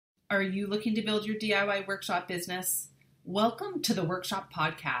Are you looking to build your DIY workshop business? Welcome to the Workshop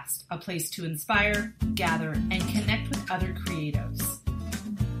Podcast, a place to inspire, gather, and connect with other creatives.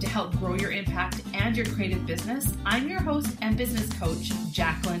 To help grow your impact and your creative business, I'm your host and business coach,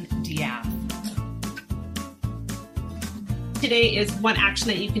 Jacqueline Diaz. Today is one action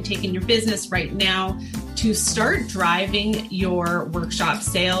that you can take in your business right now to start driving your workshop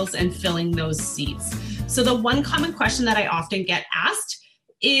sales and filling those seats. So the one common question that I often get asked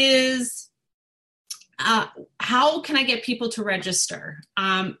is, how can I get people to register?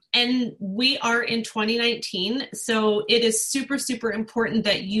 And we are in 2019, so it is super, super important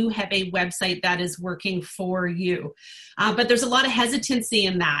that you have a website that is working for you. But there's a lot of hesitancy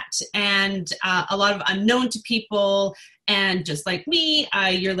in that and a lot of unknown to people. And just like me,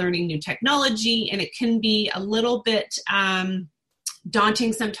 you're learning new technology, and it can be a little bit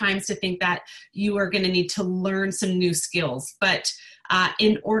daunting sometimes to think that you are going to need to learn some new skills. But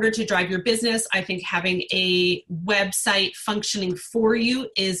in order to drive your business, I think having a website functioning for you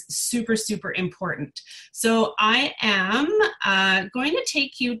is super, super important. So I am going to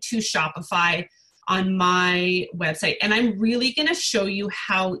take you to Shopify on my website, and I'm really going to show you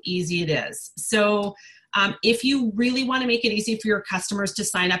how easy it is. So if you really want to make it easy for your customers to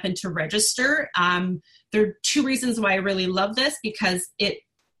sign up and to register, there are two reasons why I really love this, because it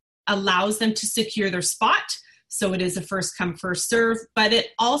allows them to secure their spot. So it is a first come, first serve, but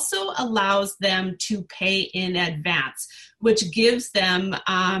it also allows them to pay in advance, which gives them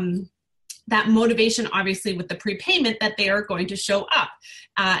that motivation, obviously, with the prepayment that they are going to show up.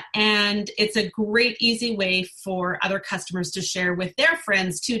 And it's a great, easy way for other customers to share with their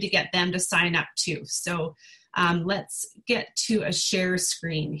friends too, to get them to sign up too. So let's get to a share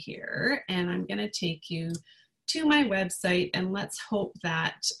screen here, and I'm going to take you to my website, and let's hope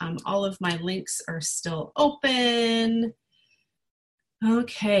that all of my links are still open.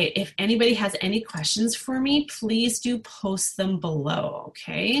 Okay, if anybody has any questions for me, please do post them below,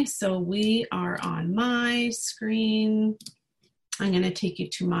 okay? So we are on my screen. I'm going to take you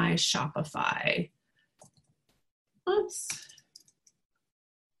to my Shopify. Oops.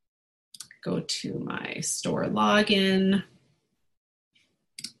 Go to my store login.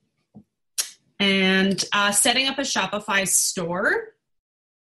 And setting up a Shopify store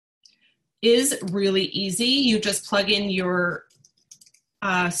is really easy. You just plug in your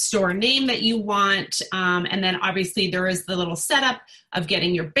store name that you want. And then obviously there is the little setup of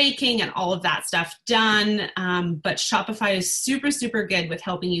getting your baking and all of that stuff done. But Shopify is super, super good with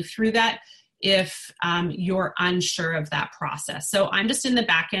helping you through that if you're unsure of that process. So I'm just in the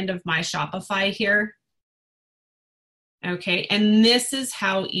back end of my Shopify here. Okay, and this is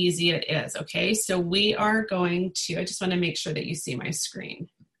how easy it is, okay? So we are going to, I just want to make sure that you see my screen.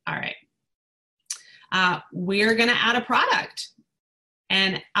 All right. We're going to add a product.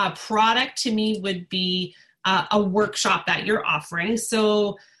 And a product to me would be a workshop that you're offering.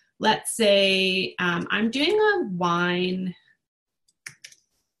 So let's say I'm doing a wine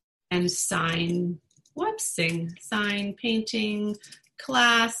and sign painting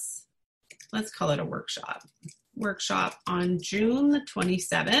class. Let's call it a workshop on June the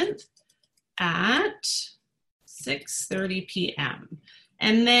 27th at 6:30 p.m.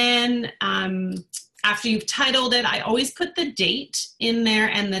 And then after you've titled it, I always put the date in there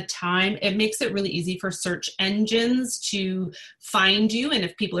and the time. It makes it really easy for search engines to find you, and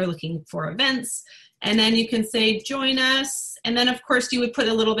if people are looking for events. And then you can say, join us. And then, of course, you would put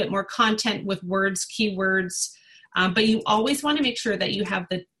a little bit more content with words, keywords. But you always want to make sure that you have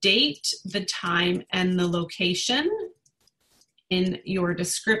the date, the time, and the location in your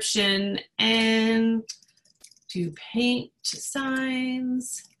description, and to paint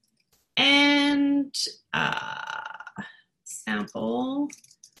signs and sample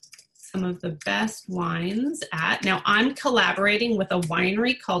some of the best wines at. Now, I'm collaborating with a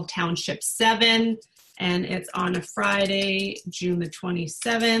winery called Township 7, and it's on a Friday, June the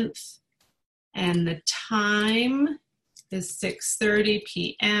 27th. And the time is 6:30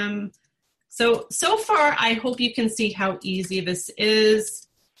 p.m. So far, I hope you can see how easy this is.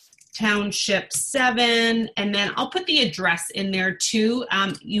 Township 7. And then I'll put the address in there too.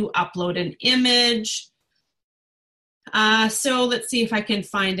 You upload an image. So let's see if I can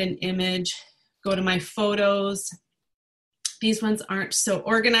find an image. Go to my photos. These ones aren't so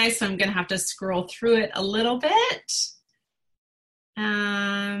organized, so I'm going to have to scroll through it a little bit.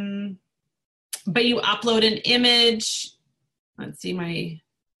 But you upload an image. Let's see, my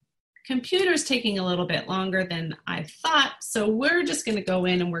computer's taking a little bit longer than I thought. So we're just going to go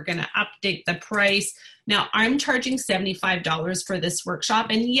in and we're going to update the price. Now, I'm charging $75 for this workshop.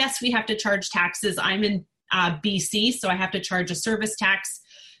 And yes, we have to charge taxes. I'm in BC, so I have to charge a service tax.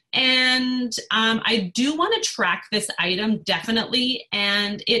 And I do want to track this item definitely,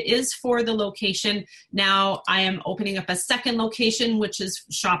 and it is for the location. Now I am opening up a second location, which is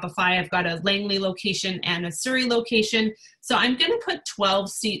Shopify. I've got a Langley location and a Surrey location. So I'm going to put 12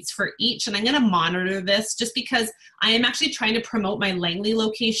 seats for each, and I'm going to monitor this just because I am actually trying to promote my Langley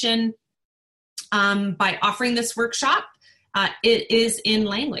location by offering this workshop. It is in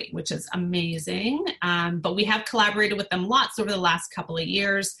Langley, which is amazing, but we have collaborated with them lots over the last couple of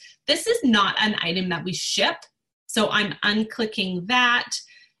years. This is not an item that we ship, so I'm unclicking that,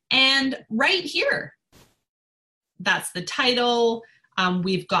 and right here, that's the title.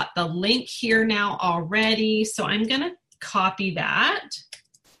 We've got the link here now already, so I'm going to copy that.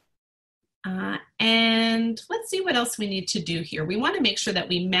 And let's see what else we need to do here. We want to make sure that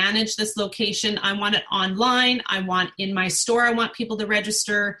we manage this location. I want it online. I want in my store. I want people to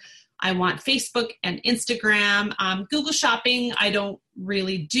register. I want Facebook and Instagram. Google Shopping, I don't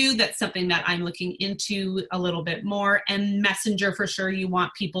really do. That's something that I'm looking into a little bit more. And Messenger, for sure, you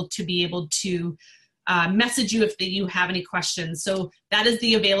want people to be able to message you if you have any questions. So that is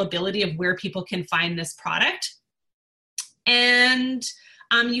the availability of where people can find this product. And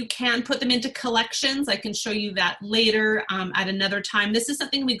you can put them into collections. I can show you that later at another time. This is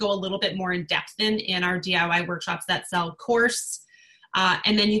something we go a little bit more in depth in our DIY Workshops That Sell course.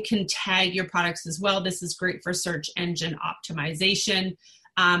 And then you can tag your products as well. This is great for search engine optimization.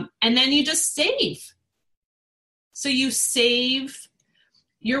 And then you just save. So you save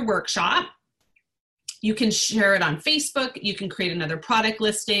your workshop. You can share it on Facebook. You can create another product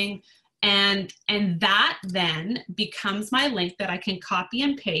listing. And that then becomes my link that I can copy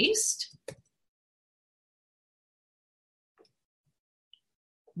and paste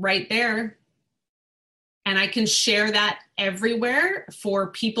right there. And I can share that everywhere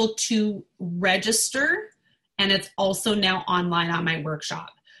for people to register. And it's also now online on my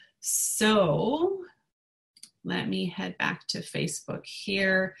workshop. So let me head back to Facebook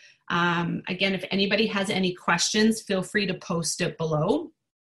here. Again, if anybody has any questions, feel free to post it below.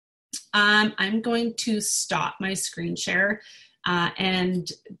 I'm going to stop my screen share and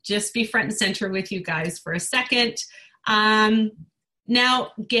just be front and center with you guys for a second.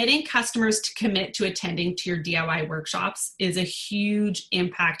 Now, getting customers to commit to attending to your DIY workshops is a huge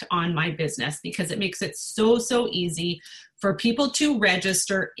impact on my business because it makes it so easy for people to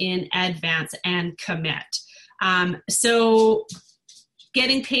register in advance and commit. So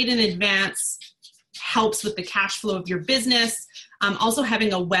getting paid in advance helps with the cash flow of your business. Also,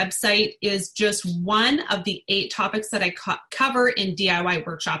 having a website is just one of the 8 topics that I cover in DIY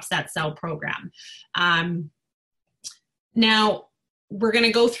Workshops That Sell program. Now, we're going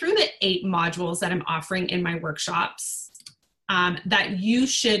to go through the 8 modules that I'm offering in my workshops that you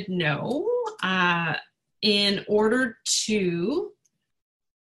should know in order to,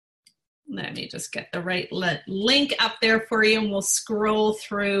 let me just get the right link up there for you, and we'll scroll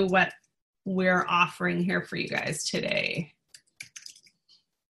through what we're offering here for you guys today.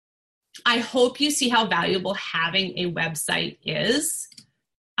 I hope you see how valuable having a website is.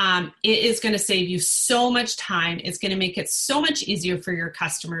 It is going to save you so much time. It's going to make it so much easier for your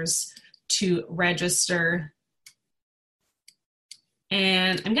customers to register.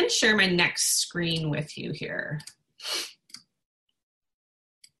 And I'm going to share my next screen with you here.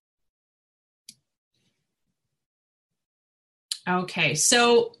 Okay,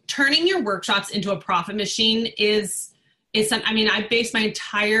 so turning your workshops into a profit machine is something, I mean, I base my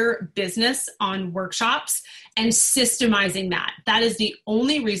entire business on workshops and systemizing that. That is the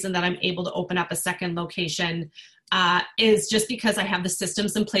only reason that I'm able to open up a second location is just because I have the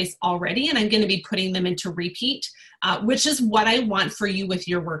systems in place already, and I'm going to be putting them into repeat, which is what I want for you with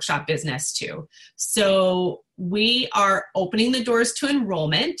your workshop business too. So we are opening the doors to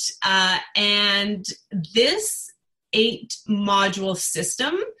enrollment, and this 8 module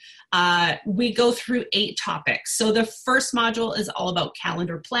system, we go through 8 topics. So the first module is all about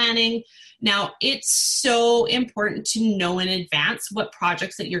calendar planning. Now, it's so important to know in advance what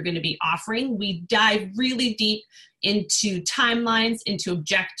projects that you're going to be offering. We dive really deep into timelines, into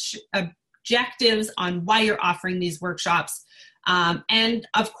objectives on why you're offering these workshops. And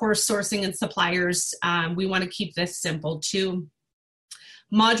of course, sourcing and suppliers. We want to keep this simple too.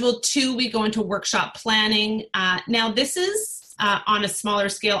 Module 2, we go into workshop planning. Now, this is on a smaller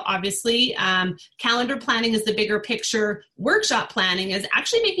scale, obviously. Calendar planning is the bigger picture. Workshop planning is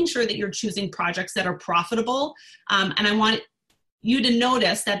actually making sure that you're choosing projects that are profitable. And I want you to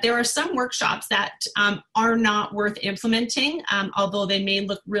notice that there are some workshops that are not worth implementing, although they may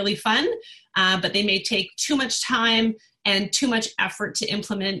look really fun, but they may take too much time and too much effort to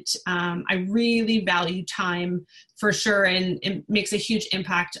implement. I really value time for sure, and it makes a huge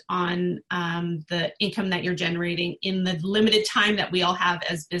impact on the income that you're generating in the limited time that we all have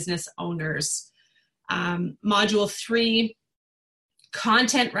as business owners. Module 3,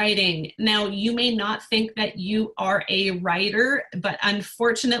 content writing. Now, you may not think that you are a writer, but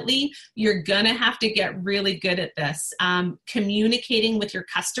unfortunately, you're going to have to get really good at this. Communicating with your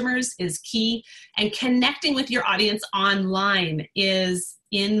customers is key, and connecting with your audience online is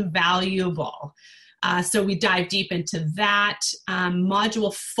invaluable. So we dive deep into that.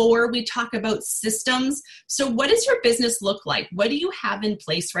 Module 4, we talk about systems. So what does your business look like? What do you have in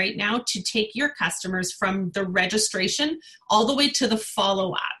place right now to take your customers from the registration all the way to the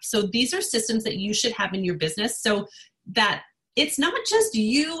follow-up? So these are systems that you should have in your business so that it's not just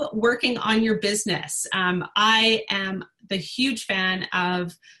you working on your business. I am the huge fan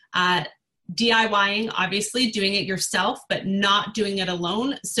of DIYing, obviously, doing it yourself, but not doing it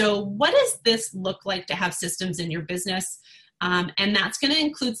alone. So what does this look like to have systems in your business? And that's going to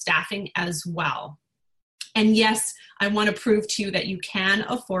include staffing as well. And yes, I want to prove to you that you can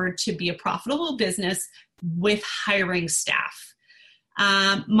afford to be a profitable business with hiring staff.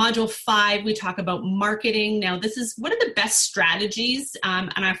 Module 5, we talk about marketing. Now, this is one of the best strategies,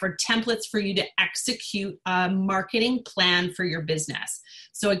 and I offer templates for you to execute a marketing plan for your business.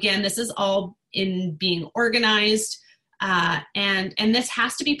 So again, this is all in being organized, and this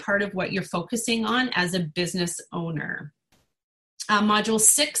has to be part of what you're focusing on as a business owner. Module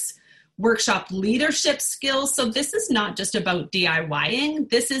 6, workshop leadership skills. So this is not just about DIYing.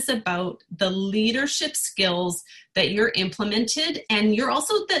 This is about the leadership skills that you're implemented, and you're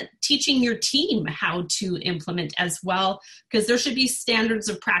also teaching your team how to implement as well, because there should be standards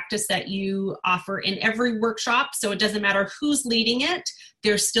of practice that you offer in every workshop. So it doesn't matter who's leading it,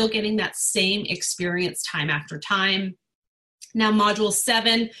 they're still getting that same experience time after time. Now, module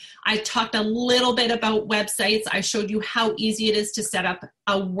 7, I talked a little bit about websites. I showed you how easy it is to set up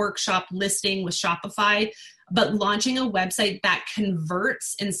a workshop listing with Shopify, but launching a website that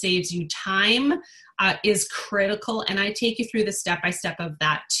converts and saves you time is critical. And I take you through the step-by-step of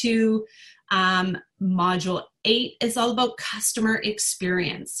that too. Module 8 is all about customer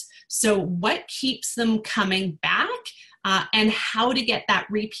experience. So what keeps them coming back? And how to get that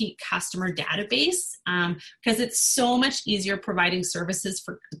repeat customer database, because it's so much easier providing services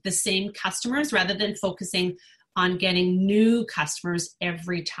for the same customers rather than focusing on getting new customers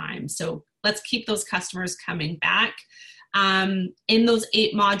every time. So let's keep those customers coming back. In those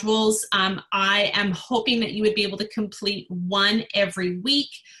 8 modules, I am hoping that you would be able to complete one every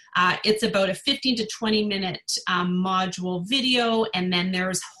week. It's about a 15 to 20 minute module video, and then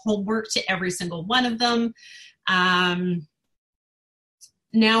there's homework to every single one of them.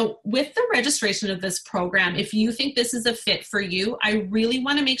 Now, with the registration of this program, if you think this is a fit for you, I really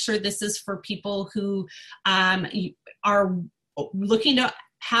want to make sure this is for people who are looking to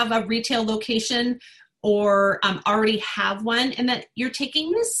have a retail location or already have one, and that you're taking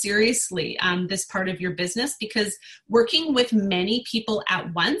this seriously, this part of your business, because working with many people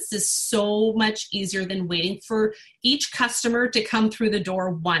at once is so much easier than waiting for each customer to come through the door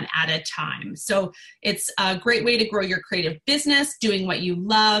one at a time. So it's a great way to grow your creative business, doing what you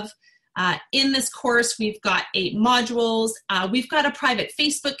love. In this course, we've got 8 modules. We've got a private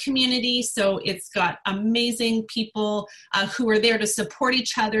Facebook community, so it's got amazing people who are there to support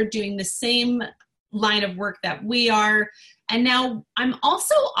each other doing the same line of work that we are. And now I'm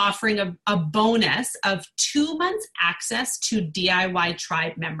also offering a bonus of 2 months access to DIY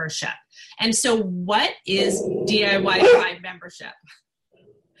Tribe membership. And so what is DIY Tribe membership?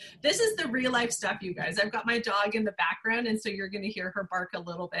 This is the real life stuff, you guys. I've got my dog in the background, and so you're going to hear her bark a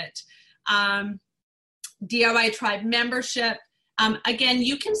little bit. DIY Tribe membership. Again,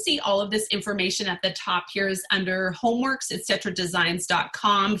 you can see all of this information at the top. Here is under homeworks,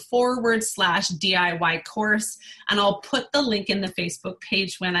 etcdesigns.com/DIY course. And I'll put the link in the Facebook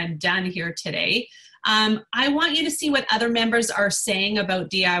page when I'm done here today. I want you to see what other members are saying about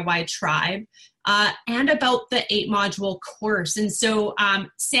DIY Tribe and about the 8 module course. And so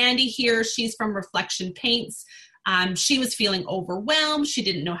Sandy here, she's from Reflection Paints. She was feeling overwhelmed. She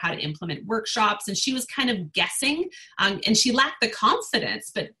didn't know how to implement workshops, and she was kind of guessing, and she lacked the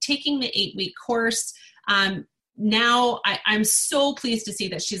confidence. But taking the 8-week course now I'm so pleased to see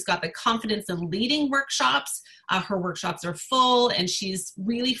that she's got the confidence in leading workshops. Her workshops are full, and she's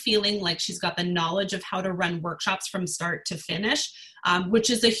really feeling like she's got the knowledge of how to run workshops from start to finish, which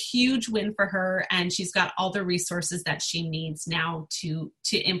is a huge win for her. And she's got all the resources that she needs now to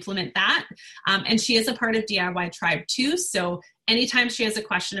implement that. And she is a part of DIY Tribe too. So anytime she has a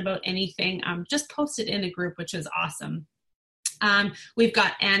question about anything, just post it in the group, which is awesome. We've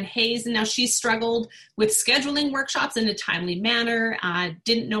got Ann Hayes, and now she struggled with scheduling workshops in a timely manner,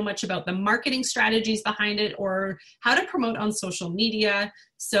 didn't know much about the marketing strategies behind it or how to promote on social media.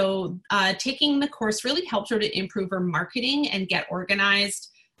 So taking the course really helped her to improve her marketing and get organized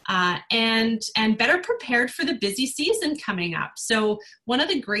and better prepared for the busy season coming up. So one of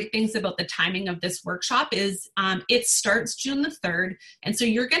the great things about the timing of this workshop is it starts June the 3rd. And so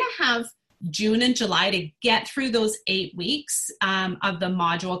you're going to have June and July to get through those 8 weeks of the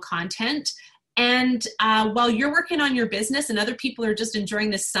module content. And while you're working on your business and other people are just enjoying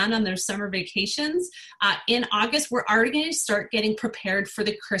the sun on their summer vacations, in August, we're already going to start getting prepared for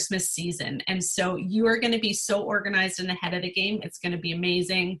the Christmas season. And so you are going to be so organized and ahead of the game. It's going to be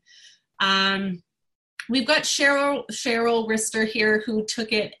amazing. We've got Cheryl Rister here who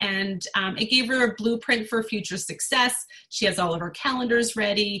took it, and it gave her a blueprint for future success. She has all of her calendars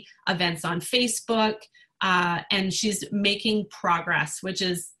ready, events on Facebook, and she's making progress,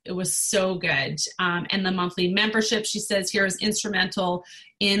 it was so good. And the monthly membership, she says here, is instrumental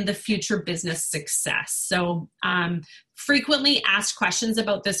in the future business success. So frequently asked questions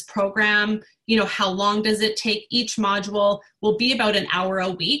about this program. How long does it take? Each module will be about an hour a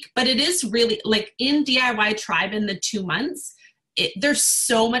week, but it is really like in DIY Tribe in the 2 months, there's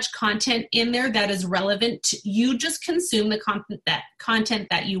so much content in there that is relevant to you. Just consume the content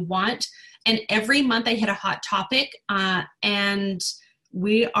that you want. And every month I hit a hot topic, and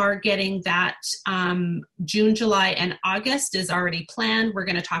we are getting that June, July, and August is already planned. We're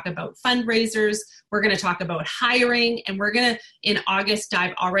going to talk about fundraisers. We're going to talk about hiring, and we're going to, in August,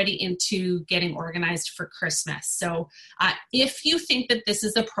 dive already into getting organized for Christmas. So if you think that this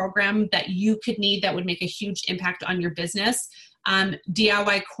is a program that you could need that would make a huge impact on your business,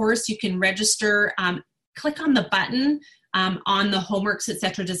 DIY course, you can register. Click on the button on the homeworks,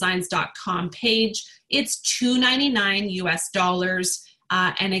 etc. designs.com page. It's $299 US.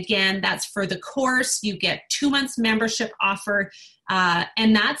 And again, that's for the course. You get 2 months membership offer,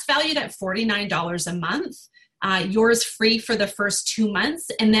 and that's valued at $49 a month. Yours free for the first 2 months.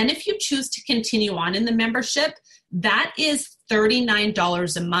 And then if you choose to continue on in the membership, that is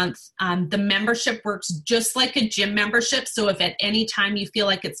 $39 a month. The membership works just like a gym membership. So if at any time you feel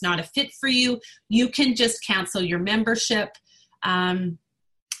like it's not a fit for you, you can just cancel your membership.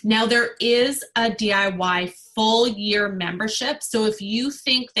 Now there is a DIY full year membership. So if you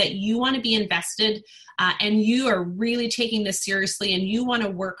think that you want to be invested and you are really taking this seriously and you want to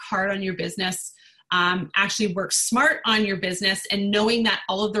work hard on your business, actually work smart on your business, and knowing that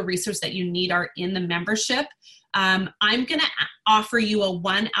all of the resources that you need are in the membership, I'm going to offer you a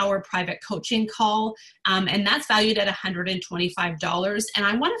 1 hour private coaching call, and that's valued at $125. And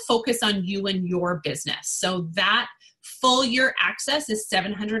I want to focus on you and your business. So that full year access is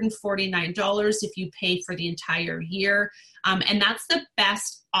 $749 if you pay for the entire year. And that's the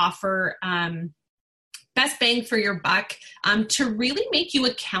best offer, best bang for your buck, to really make you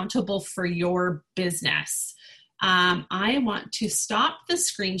accountable for your business. I want to stop the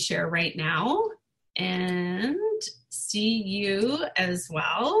screen share right now and see you as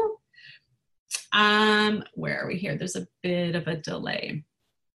well. Where are we here? There's a bit of a delay.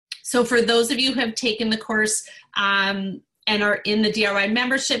 So for those of you who have taken the course and are in the DIY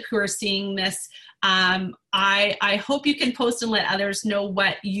membership who are seeing this, I hope you can post and let others know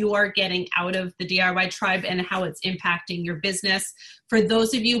what you are getting out of the DIY Tribe and how it's impacting your business. For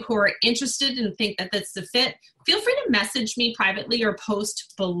those of you who are interested and think that that's the fit, feel free to message me privately or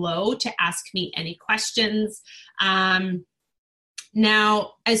post below to ask me any questions.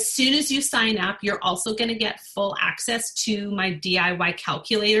 Now, as soon as you sign up, you're also going to get full access to my DIY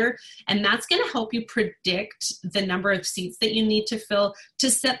calculator, and that's going to help you predict the number of seats that you need to fill to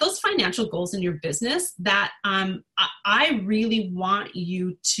set those financial goals in your business that I really want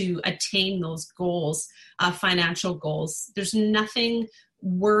you to attain those goals, financial goals. There's nothing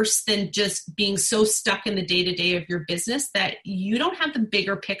worse than just being so stuck in the day-to-day of your business that you don't have the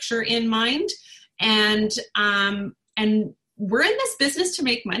bigger picture in mind. And we're in this business to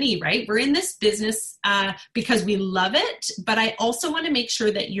make money, right? We're in this business because we love it, but I also want to make sure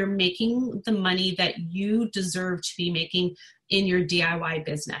that you're making the money that you deserve to be making in your DIY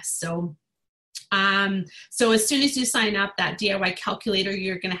business. So So as soon as you sign up, that DIY calculator,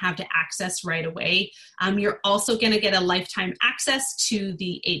 you're going to have to access right away. You're also going to get a lifetime access to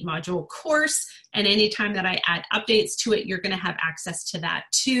the 8-module course. And anytime that I add updates to it, you're going to have access to that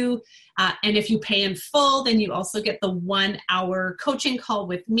too. And if you pay in full, then you also get the 1-hour coaching call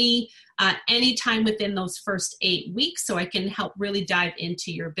with me anytime within those first 8 weeks, so I can help really dive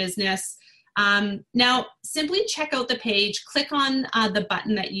into your business. Now, simply check out the page, click on the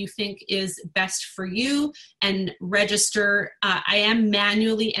button that you think is best for you, and register. I am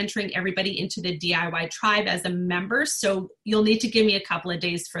manually entering everybody into the DIY tribe as a member, so you'll need to give me a couple of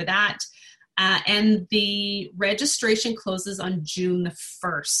days for that. And the registration closes on June the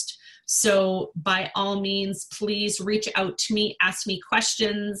 1st. So by all means, please reach out to me, ask me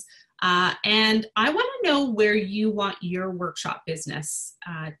questions. And I want to know where you want your workshop business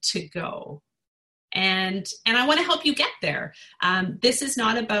to go. And I want to help you get there. This is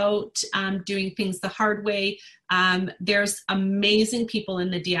not about doing things the hard way. There's amazing people in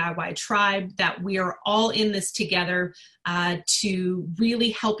the DIY tribe that we are all in this together to really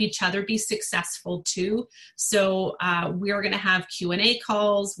help each other be successful too. So we're going to have Q&A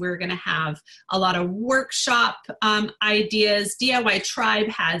calls. We're going to have a lot of workshop ideas. DIY tribe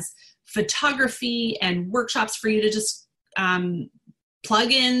has photography and workshops for you to just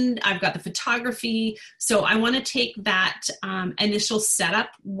plug in. I've got the photography. So I want to take that initial setup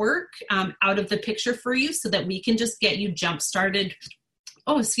work out of the picture for you so that we can just get you jump started.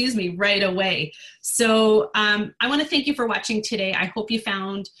 Right away. So I want to thank you for watching today. I hope you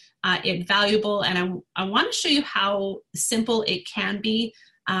found it valuable, and I want to show you how simple it can be.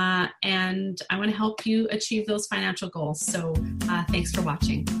 And I want to help you achieve those financial goals. So thanks for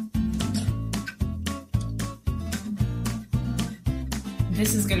watching.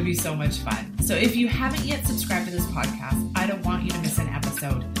 This is going to be so much fun. So if you haven't yet subscribed to this podcast, I don't want you to miss an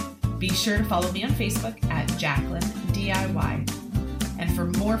episode. Be sure to follow me on Facebook at Jacqueline DIY. And for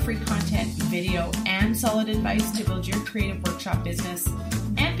more free content, video, and solid advice to build your creative workshop business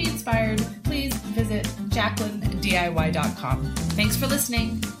and be inspired, please visit JacquelineDIY.com. Thanks for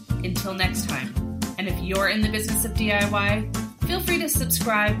listening. Until next time. And if you're in the business of DIY, feel free to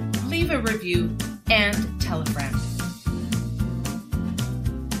subscribe, leave a review, and tell a friend.